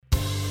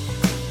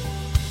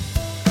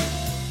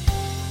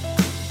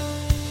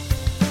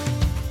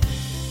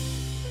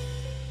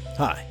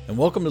Hi, and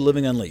welcome to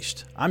Living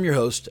Unleashed. I'm your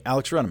host,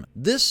 Alex Runneman.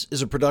 This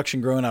is a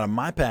production growing out of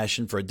my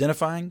passion for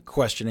identifying,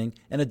 questioning,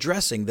 and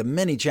addressing the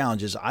many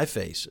challenges I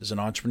face as an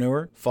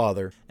entrepreneur,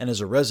 father, and as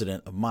a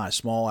resident of my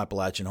small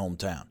Appalachian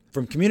hometown.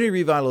 From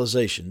community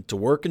revitalization to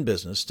work and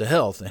business to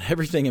health and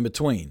everything in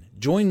between,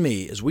 join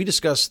me as we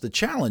discuss the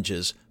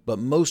challenges, but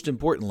most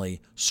importantly,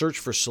 search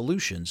for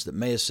solutions that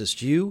may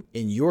assist you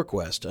in your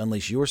quest to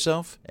unleash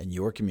yourself and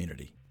your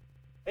community.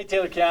 Hey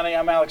Taylor County,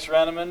 I'm Alex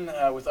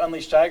Runneman with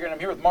Unleashed Tiger, and I'm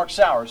here with Mark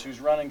Sowers, who's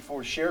running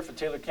for Sheriff of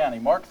Taylor County.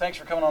 Mark, thanks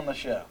for coming on the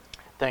show.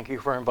 Thank you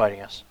for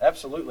inviting us.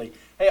 Absolutely.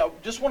 Hey, I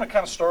just want to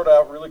kind of start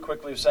out really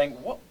quickly saying,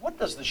 what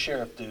does the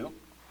sheriff do?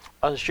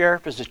 The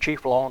sheriff is the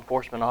chief law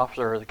enforcement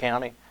officer of the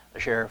county.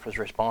 The sheriff is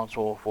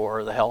responsible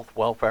for the health,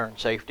 welfare, and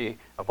safety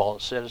of all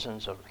the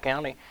citizens of the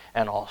county,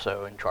 and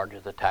also in charge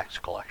of the tax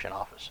collection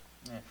office.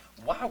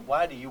 Yeah.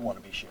 Why do you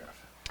want to be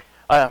sheriff?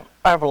 I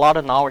have a lot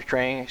of knowledge,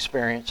 training,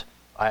 experience.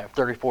 I have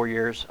 34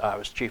 years. I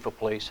was chief of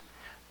police.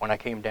 When I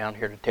came down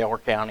here to Taylor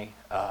County,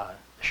 the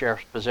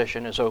sheriff's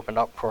position is opened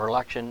up for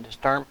election this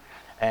term,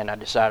 and I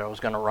decided I was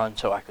going to run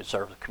so I could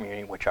serve the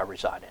community in which I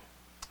reside in.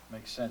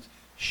 Makes sense.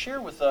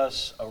 Share with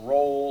us a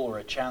role or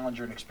a challenge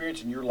or an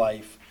experience in your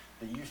life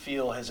that you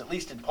feel has, at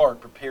least in part,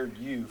 prepared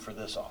you for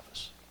this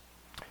office.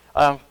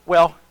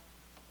 Well,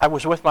 I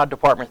was with my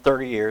department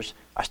 30 years.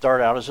 I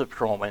started out as a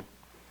patrolman.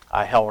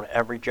 I held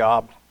every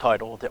job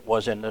title that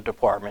was in the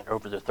department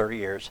over the 30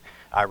 years.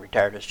 I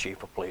retired as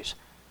chief of police.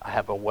 I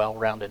have a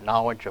well-rounded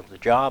knowledge of the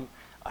job.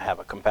 I have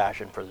a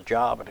compassion for the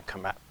job and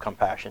a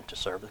compassion to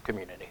serve the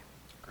community.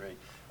 Great.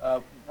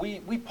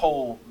 We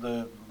poll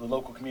the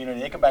local community.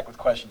 They come back with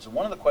questions. And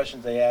one of the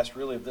questions they asked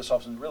really of this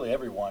office, and really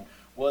everyone,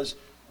 was,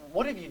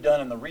 what have you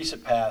done in the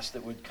recent past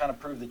that would kind of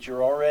prove that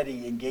you're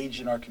already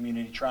engaged in our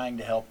community, trying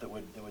to help, that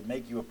would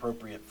make you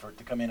appropriate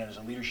to come in as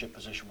a leadership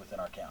position within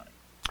our county?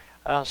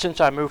 Since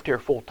I moved here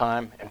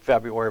full-time in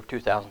February of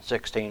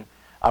 2016,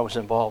 I was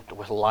involved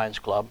with the Lions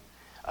Club.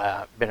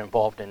 Been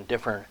involved in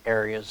different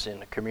areas in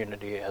the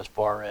community as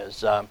far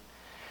as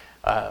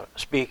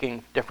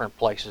speaking, different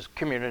places,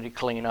 community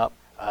cleanup,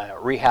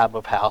 rehab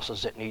of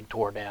houses that need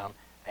tore down.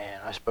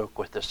 And I spoke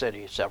with the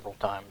city several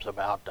times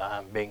about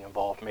being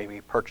involved,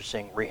 maybe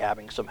purchasing,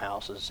 rehabbing some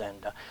houses,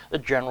 and the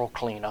general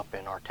cleanup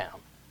in our town.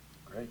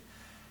 Great.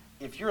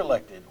 If you're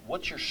elected,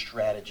 what's your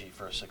strategy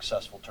for a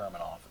successful term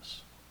in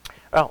office?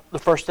 Well, the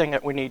first thing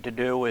that we need to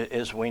do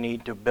is we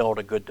need to build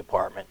a good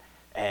department,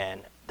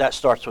 and that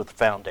starts with the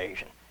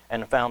foundation.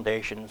 And the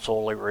foundation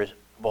solely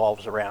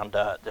revolves around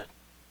the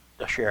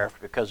sheriff,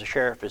 because the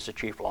sheriff is the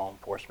chief law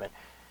enforcement.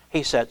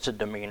 He sets the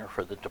demeanor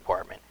for the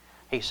department.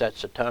 He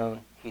sets the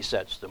tone, he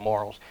sets the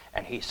morals,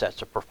 and he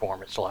sets the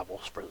performance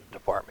levels for the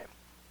department.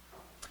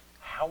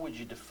 How would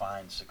you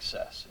define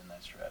success in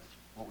that strategy?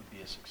 What would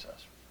be a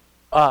success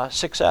for you?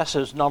 Success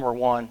is, number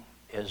one,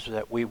 is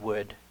that we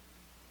would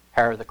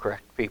hire the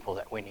correct people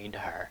that we need to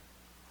hire,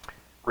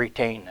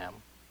 retain them,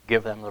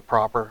 give them the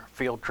proper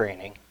field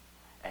training,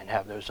 and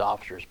have those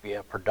officers be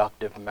a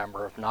productive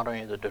member of not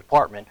only the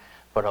department,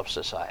 but of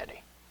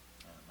society.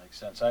 Yeah, that makes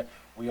sense.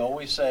 We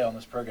always say on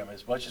this program,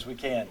 as much as we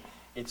can,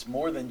 it's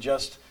more than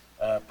just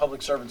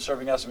public servants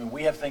serving us. I mean,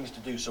 we have things to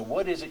do. So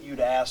what is it you'd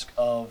ask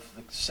of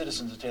the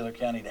citizens of Taylor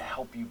County to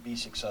help you be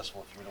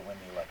successful if you were to win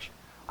the election?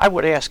 I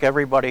would ask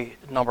everybody,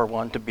 number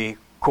one, to be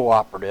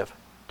cooperative,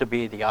 to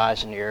be the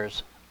eyes and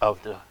ears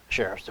of the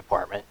Sheriff's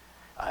Department.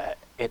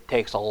 It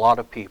takes a lot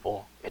of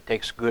people. It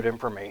takes good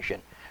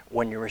information.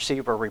 When you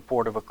receive a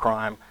report of a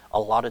crime, a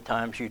lot of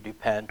times you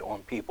depend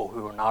on people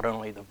who are not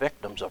only the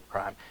victims of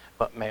crime,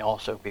 but may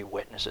also be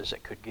witnesses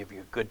that could give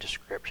you good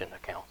description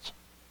accounts.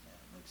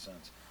 Yeah, makes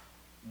sense.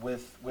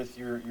 With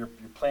your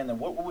plan, then,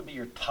 what would be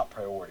your top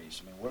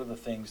priorities? I mean, what are the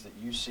things that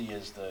you see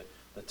as the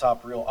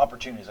top real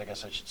opportunities, I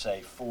guess I should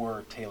say,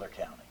 for Taylor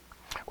County?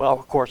 Well,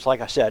 of course, like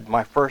I said,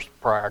 my first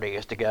priority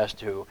is to get us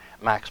to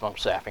maximum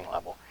staffing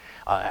level.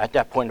 At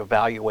that point,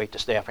 evaluate the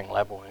staffing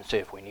level and see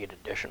if we need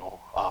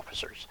additional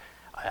officers.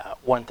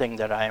 One thing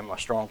that I am a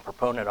strong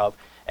proponent of,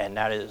 and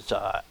that is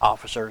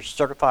officers,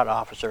 certified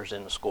officers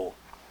in the school.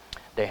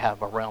 They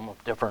have a realm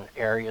of different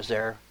areas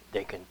there.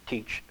 They can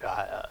teach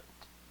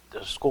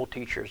the school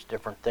teachers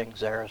different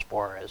things there, as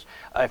far as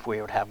if we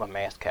would have a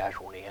mass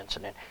casualty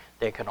incident.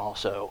 They can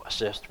also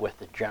assist with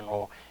the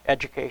general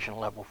education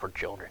level for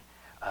children.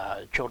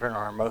 Children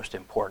are our most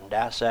important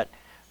asset.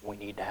 We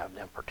need to have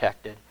them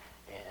protected.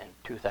 In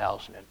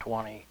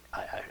 2020,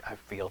 I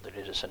feel that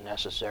it is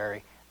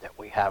necessary that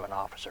we have an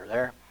officer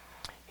there.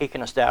 He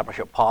can establish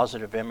a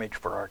positive image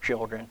for our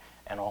children,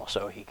 and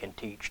also he can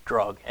teach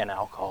drug and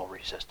alcohol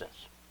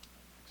resistance.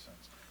 Makes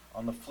sense.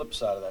 On the flip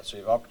side of that, so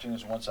you have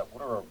opportunities on one side.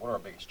 What are our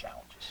biggest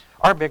challenges?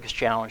 Our biggest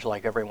challenge,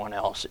 like everyone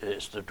else,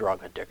 is the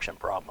drug addiction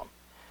problem.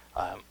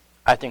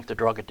 I think the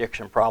drug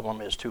addiction problem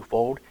is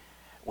twofold.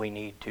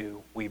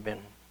 We've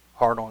been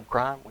hard on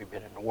crime. We've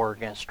been in the war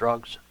against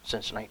drugs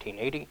since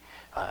 1980.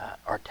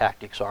 Our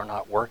tactics are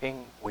not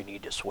working. We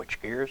need to switch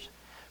gears.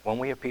 When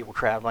we have people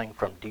traveling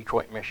from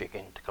Detroit,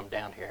 Michigan to come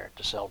down here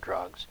to sell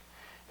drugs,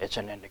 it's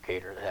an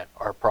indicator that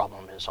our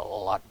problem is a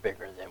lot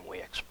bigger than we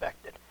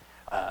expected.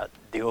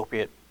 The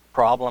opiate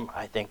problem,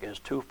 I think, is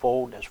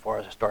twofold as far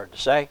as I started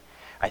to say.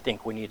 I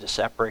think we need to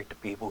separate the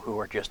people who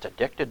are just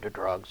addicted to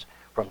drugs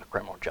from the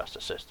criminal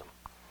justice system.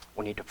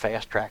 We need to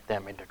fast track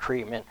them into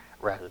treatment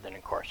rather than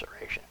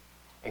incarceration.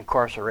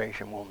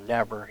 Incarceration will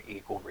never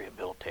equal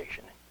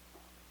rehabilitation.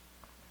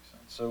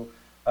 So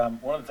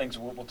one of the things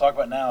we'll talk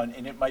about now,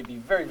 and it might be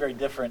very, very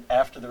different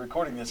after the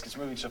recording of this, because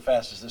it's moving so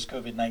fast, is this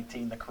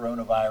COVID-19, the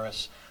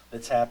coronavirus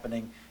that's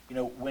happening. You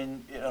know,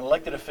 when an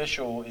elected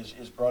official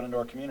is brought into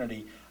our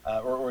community,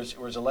 or is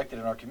elected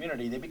in our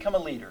community, they become a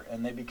leader,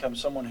 and they become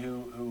someone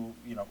who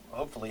you know,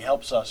 hopefully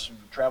helps us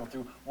travel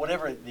through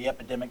whatever the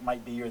epidemic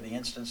might be, or the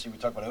instance. We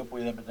talk about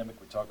opioid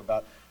epidemic, we talk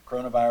about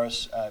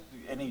coronavirus,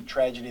 any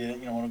tragedy that,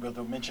 you know, I want to go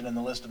through, mention in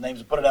the list of names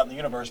and put it out in the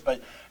universe.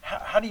 But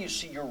how do you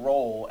see your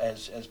role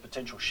as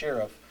potential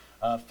sheriff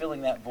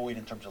filling that void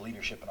in terms of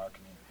leadership in our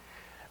community?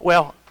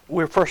 Well,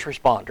 we're first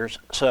responders,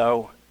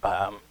 so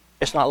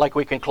it's not like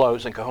we can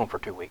close and go home for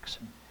 2 weeks.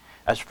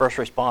 As first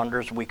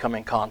responders, we come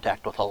in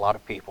contact with a lot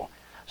of people.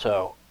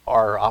 So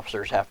our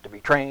officers have to be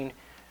trained.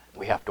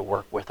 We have to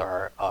work with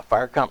our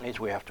fire companies.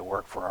 We have to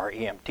work for our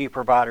EMT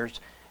providers.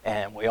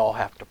 And we all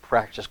have to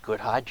practice good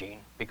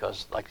hygiene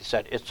because, like I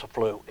said, it's a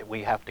flu.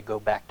 We have to go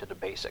back to the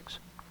basics.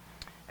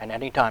 And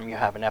anytime you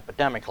have an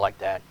epidemic like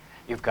that,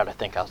 you've got to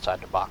think outside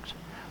the box.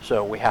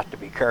 So we have to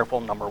be careful.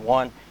 Number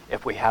one,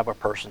 if we have a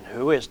person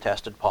who is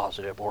tested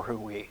positive or who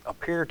we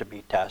appear to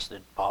be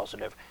tested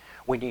positive,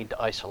 we need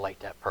to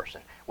isolate that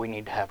person. We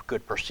need to have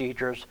good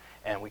procedures,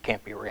 and we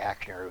can't be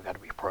reactionary. We've got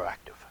to be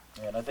proactive.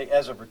 And I think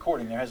as of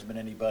recording, there hasn't been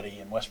anybody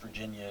in West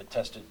Virginia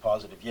tested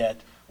positive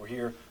yet. We're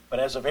here, but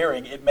as of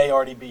airing, it may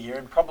already be here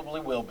and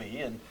probably will be.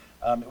 And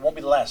it won't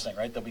be the last thing,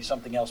 right? There'll be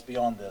something else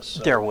beyond this.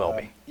 So, there will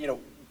be. You know,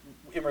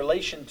 in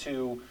relation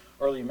to,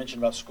 earlier you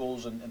mentioned about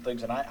schools and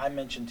things, and I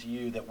mentioned to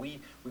you that we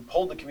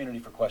polled the community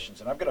for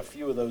questions, and I've got a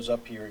few of those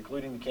up here,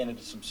 including the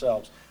candidates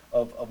themselves,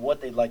 of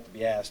what they'd like to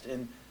be asked.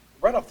 And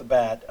right off the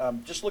bat,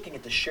 just looking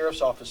at the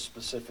sheriff's office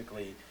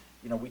specifically,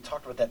 you know, we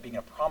talked about that being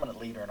a prominent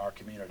leader in our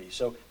community.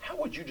 So how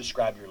would you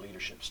describe your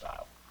leadership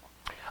style?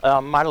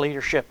 My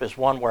leadership is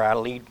one where I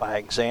lead by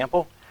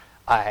example.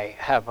 I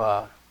have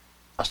a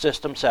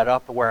system set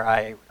up where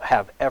I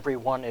have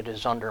everyone that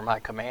is under my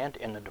command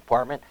in the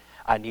department.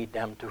 I need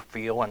them to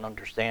feel and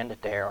understand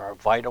that they are a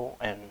vital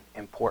and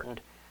important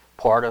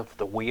part of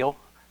the wheel.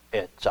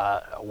 It's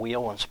a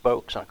wheel and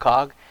spokes and a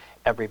cog.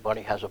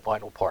 Everybody has a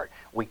vital part.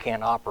 We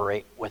can't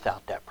operate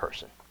without that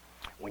person.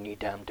 We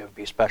need them to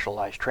be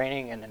specialized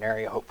training in an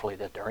area hopefully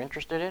that they're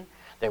interested in.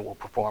 They will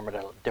perform at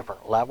a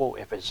different level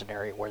if it's an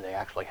area where they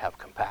actually have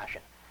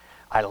compassion.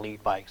 I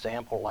lead by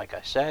example, like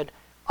I said.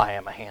 I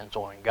am a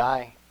hands-on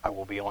guy. I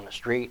will be on the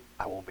street.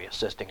 I will be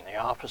assisting the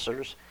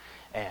officers.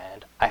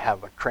 And I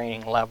have a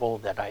training level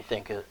that I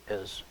think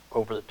is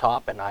over the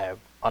top, and I have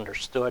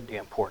understood the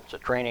importance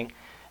of training,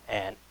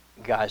 and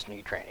guys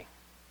need training.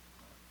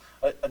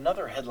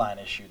 Another headline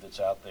issue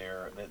that's out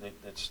there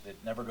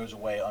that never goes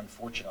away,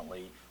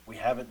 unfortunately, we've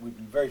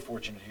been very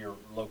fortunate here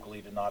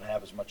locally to not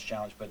have as much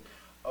challenge, but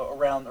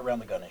around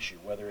the gun issue,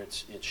 whether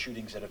it's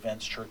shootings at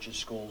events, churches,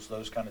 schools,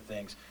 those kind of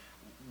things.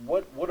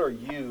 What are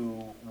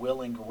you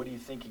willing, or what are you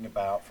thinking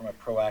about from a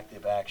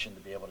proactive action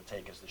to be able to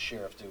take as the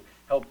sheriff to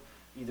help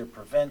either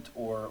prevent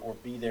or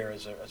be there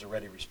as a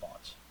ready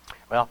response?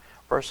 Well,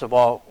 first of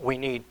all, we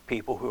need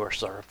people who are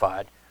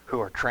certified, who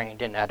are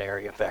trained in that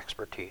area of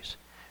expertise.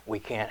 We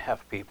can't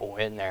have people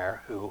in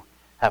there who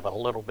have a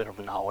little bit of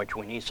knowledge.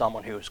 We need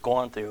someone who's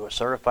gone through a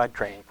certified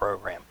training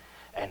program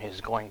and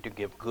is going to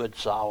give good,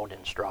 solid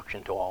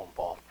instruction to all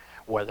involved,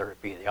 whether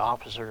it be the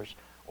officers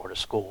or the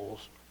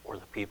schools or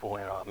the people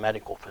in a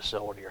medical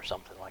facility or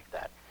something like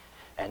that.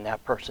 And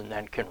that person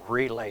then can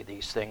relay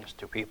these things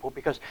to people,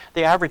 because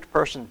the average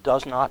person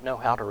does not know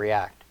how to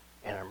react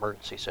in an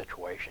emergency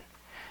situation.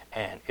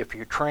 And if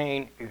you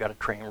train, you've got to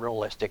train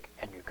realistic,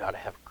 and you've got to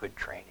have good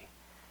training.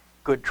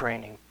 Good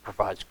training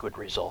provides good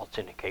results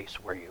in a case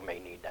where you may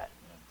need that.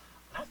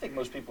 I think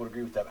most people would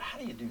agree with that. But how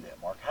do you do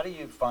that, Mark? How do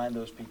you find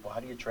those people?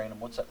 How do you train them?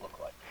 What's that look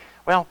like?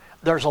 Well,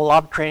 there's a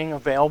lot of training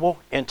available.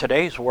 In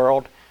today's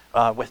world,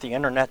 with the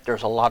internet,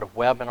 there's a lot of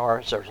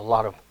webinars. There's a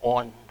lot of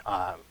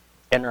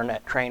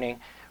internet training.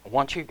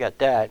 Once you get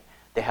that,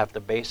 they have the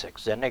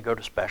basics. Then they go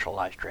to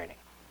specialized training.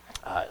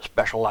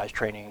 Specialized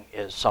training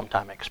is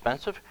sometimes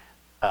expensive.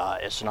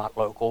 It's not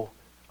local.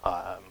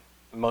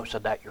 Most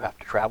of that you have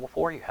to travel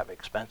for. You have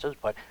expenses,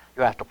 but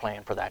you have to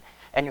plan for that.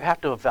 And you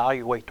have to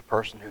evaluate the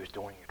person who's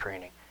doing your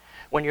training.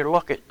 When you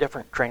look at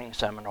different training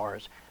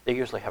seminars, they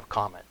usually have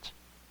comments.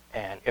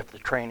 And if the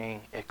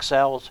training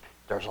excels,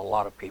 there's a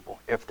lot of people.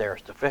 If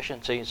there's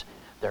deficiencies,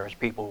 there's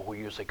people who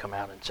usually come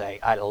out and say,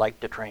 I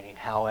like the training,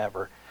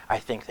 however, I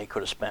think they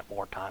could have spent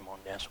more time on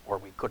this, or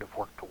we could have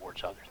worked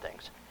towards other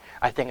things.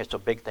 I think it's a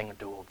big thing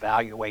to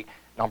evaluate,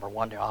 number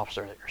one, the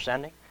officer that you're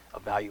sending,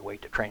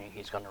 evaluate the training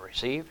he's going to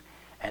receive,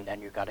 and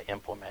then you've got to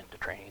implement the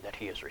training that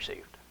he has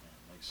received.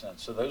 Yeah, makes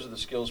sense. So those are the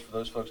skills for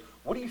those folks.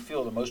 What do you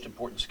feel are the most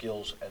important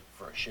skills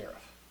for a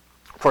sheriff?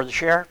 For the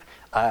sheriff,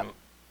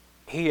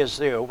 he is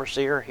the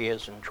overseer. He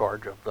is in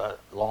charge of the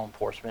law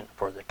enforcement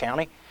for the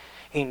county.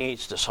 He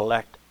needs to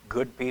select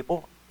good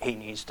people. He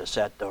needs to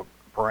set the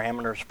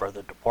parameters for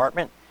the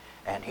department,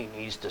 and he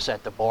needs to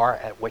set the bar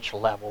at which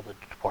level the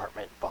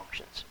department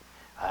functions.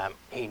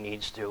 He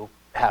needs to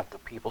have the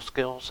people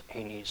skills.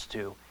 He needs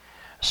to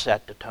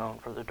set the tone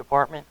for the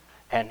department,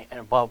 and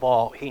above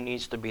all, he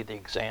needs to be the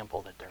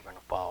example that they're going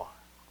to follow.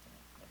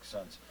 Makes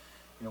sense.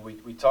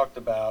 We talked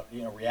about,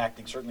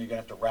 reacting. Certainly you're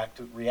going to have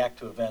to react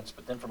to events,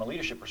 but then from a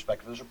leadership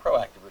perspective, there's a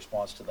proactive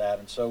response to that.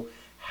 And so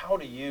how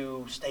do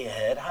you stay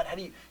ahead? How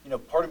do you,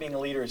 part of being a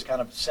leader is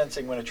kind of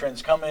sensing when a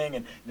trend's coming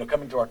and,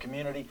 coming to our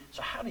community.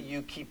 So how do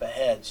you keep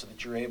ahead so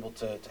that you're able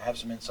to have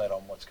some insight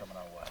on what's coming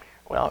our way?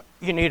 Well,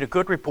 you need a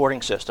good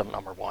reporting system,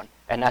 number one,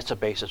 and that's the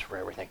basis for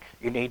everything.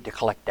 You need to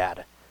collect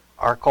data.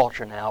 Our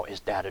culture now is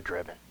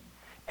data-driven,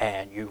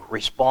 and you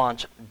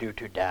respond due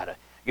to data.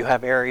 You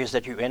have areas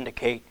that you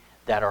indicate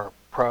that are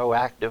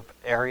proactive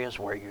areas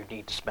where you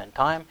need to spend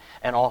time,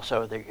 and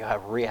also that you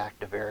have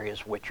reactive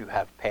areas which you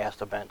have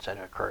past events that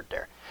occurred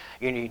there.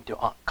 You need to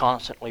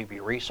constantly be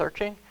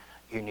researching.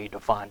 You need to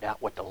find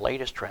out what the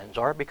latest trends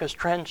are, because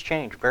trends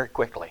change very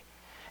quickly.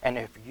 And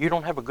if you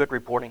don't have a good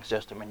reporting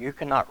system and you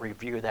cannot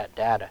review that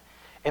data,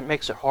 it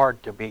makes it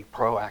hard to be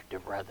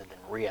proactive rather than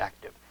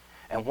reactive.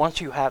 And once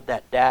you have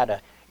that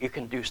data, you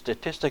can do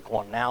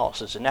statistical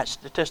analysis, and that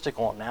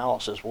statistical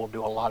analysis will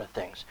do a lot of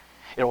things.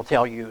 It'll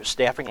tell you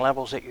staffing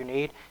levels that you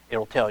need.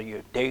 It'll tell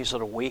you days of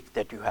the week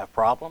that you have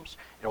problems.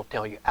 It'll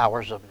tell you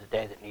hours of the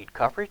day that need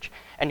coverage.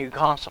 And you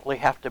constantly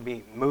have to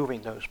be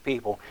moving those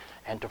people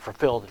and to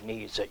fulfill the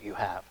needs that you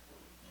have.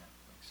 Yeah,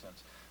 makes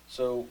sense.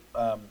 So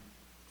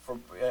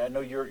I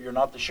know you're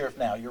not the sheriff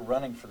now. You're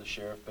running for the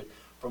sheriff. But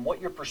from what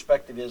your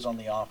perspective is on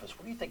the office,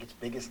 what do you think its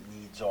biggest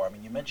needs are? I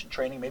mean, you mentioned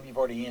training. Maybe you've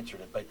already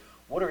answered it. But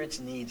what are its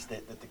needs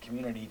that the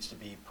community needs to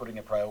be putting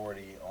a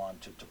priority on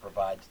to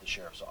provide to the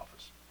sheriff's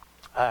office?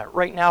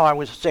 Right now, I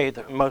would say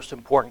the most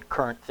important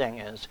current thing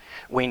is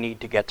we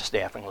need to get the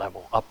staffing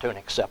level up to an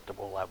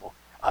acceptable level.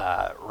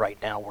 Right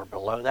now, we're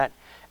below that.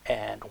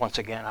 And once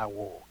again, I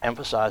will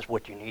emphasize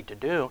what you need to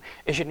do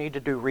is you need to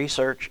do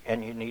research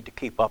and you need to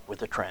keep up with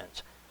the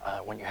trends.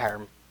 When you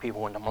hire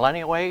people in the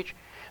millennial age,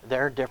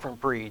 they're a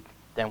different breed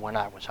than when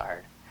I was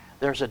hired.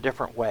 There's a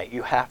different way.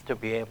 You have to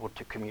be able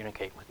to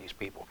communicate with these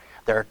people.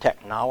 They're a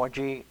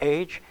technology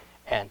age,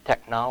 and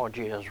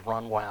technology has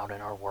run wild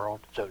in our world,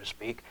 so to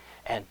speak.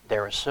 And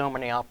there are so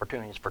many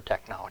opportunities for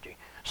technology.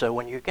 So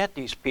when you get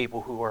these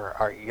people who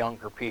are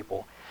younger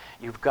people,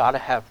 you've got to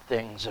have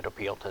things that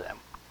appeal to them.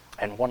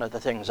 And one of the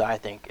things I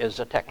think is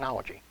the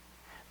technology.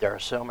 There are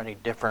so many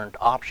different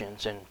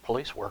options in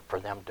police work for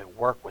them to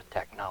work with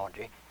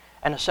technology.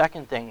 And the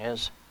second thing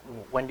is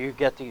when you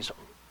get these,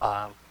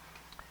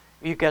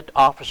 you get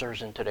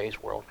officers in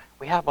today's world,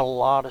 we have a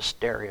lot of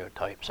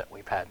stereotypes that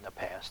we've had in the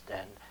past.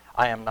 And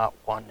I am not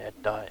one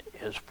that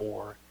is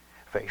for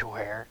facial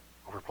hair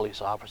for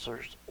police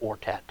officers or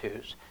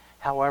tattoos.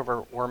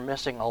 However, we're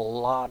missing a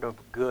lot of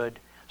good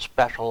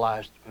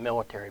specialized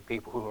military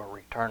people who are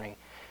returning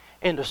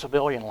into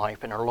civilian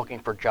life and are looking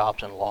for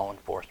jobs in law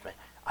enforcement.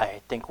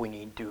 I think we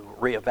need to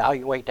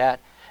reevaluate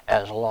that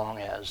as long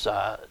as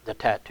the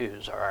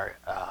tattoos are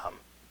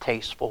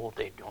tasteful.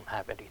 They don't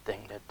have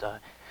anything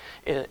that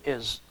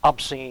is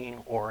obscene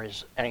or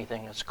is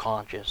anything that's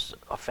conscious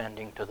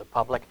offending to the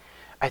public.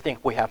 I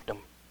think we have to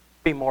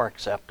be more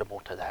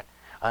acceptable to that.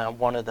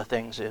 One of the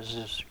things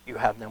is you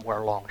have them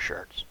wear long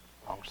shirts,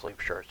 long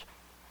sleeve shirts.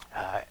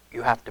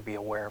 You have to be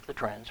aware of the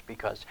trends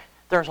because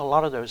there's a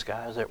lot of those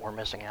guys that we're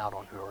missing out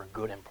on who are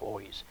good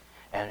employees,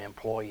 and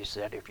employees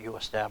that if you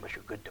establish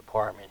a good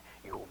department,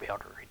 you will be able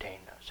to retain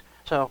those.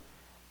 So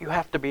you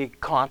have to be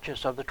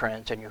conscious of the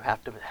trends, and you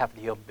have to have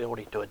the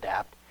ability to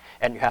adapt,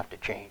 and you have to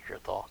change your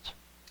thoughts.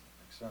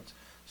 Makes sense.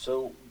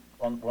 So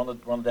we're on the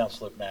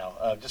downslope now.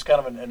 Just kind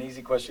of an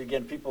easy question.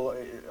 Again, people,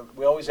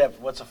 we always have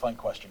what's a fun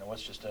question, or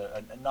what's just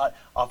a not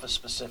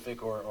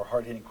office-specific or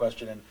hard-hitting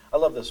question. And I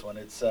love this one.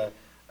 It's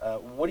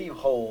what do you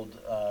hold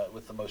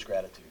with the most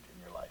gratitude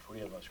in your life? What do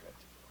you have the most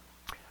gratitude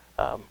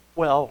for?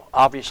 Well,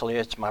 obviously,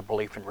 it's my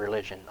belief in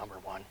religion, number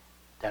one.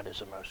 That is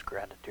the most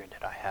gratitude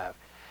that I have.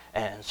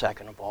 And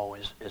second of all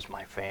is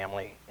my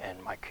family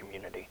and my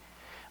community.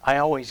 I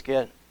always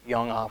get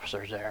young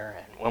officers there,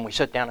 and when we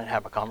sit down and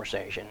have a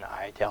conversation,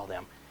 I tell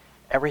them,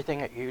 everything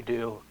that you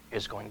do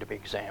is going to be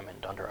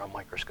examined under a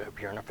microscope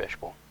here in a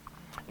fishbowl.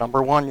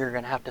 Number one, you're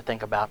going to have to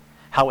think about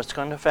how it's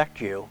going to affect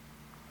you,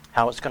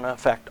 how it's going to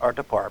affect our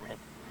department,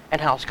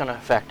 and how it's going to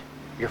affect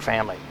your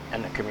family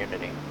and the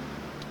community.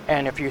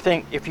 And if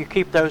you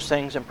keep those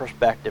things in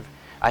perspective,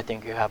 I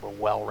think you have a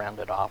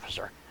well-rounded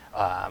officer.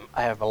 I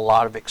have a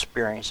lot of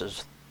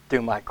experiences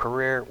through my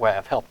career where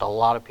I've helped a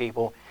lot of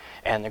people,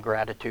 and the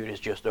gratitude is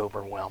just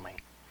overwhelming.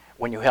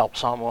 When you help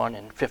someone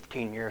and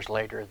 15 years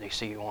later they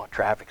see you on a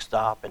traffic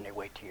stop and they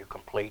wait till you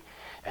complete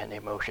and they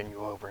motion you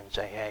over and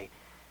say, hey,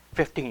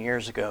 15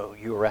 years ago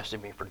you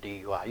arrested me for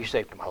DUI. You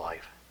saved my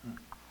life.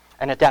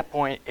 And at that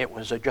point it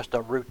was just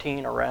a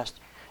routine arrest.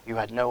 You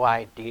had no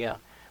idea,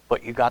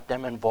 but you got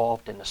them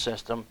involved in the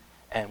system,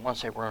 and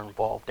once they were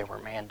involved they were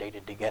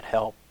mandated to get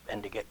help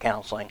and to get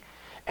counseling,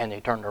 and they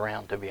turned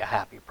around to be a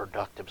happy,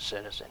 productive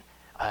citizen.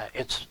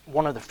 It's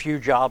one of the few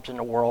jobs in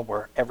the world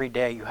where every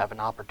day you have an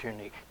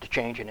opportunity to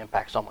change and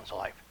impact someone's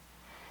life.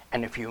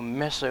 And if you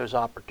miss those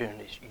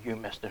opportunities, you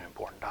missed an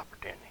important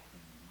opportunity.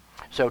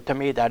 So to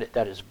me,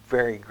 that is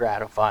very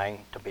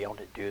gratifying to be able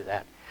to do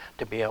that,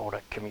 to be able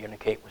to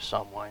communicate with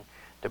someone,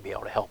 to be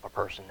able to help a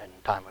person in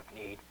time of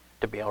need,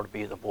 to be able to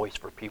be the voice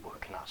for people who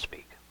cannot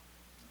speak.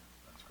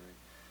 That's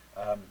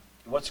great.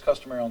 What's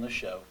customary on this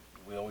show?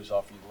 We always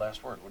offer you the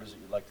last word. What is it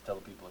you'd like to tell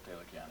the people of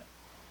Taylor County?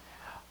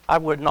 I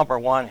would, number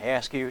one,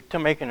 ask you to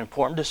make an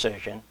informed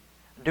decision,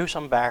 do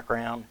some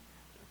background,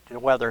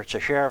 whether it's a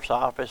sheriff's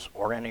office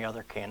or any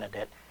other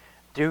candidate.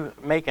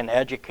 Make an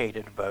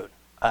educated vote.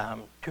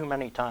 Too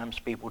many times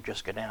people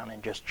just go down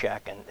and just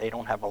check, and they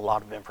don't have a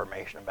lot of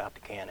information about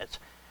the candidates.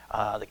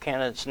 The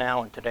candidates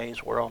now in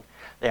today's world,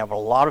 they have a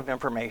lot of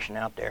information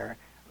out there,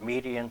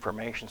 media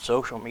information,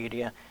 social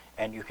media,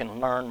 and you can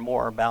learn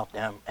more about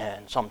them,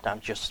 and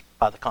sometimes just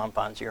by the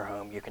confines of your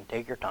home, you can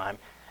take your time.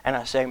 And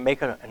I say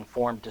make an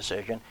informed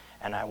decision,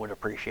 and I would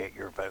appreciate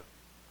your vote.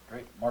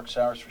 Great. Mark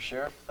Sowers for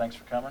sheriff. Thanks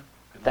for coming.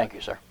 Thank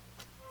you, sir.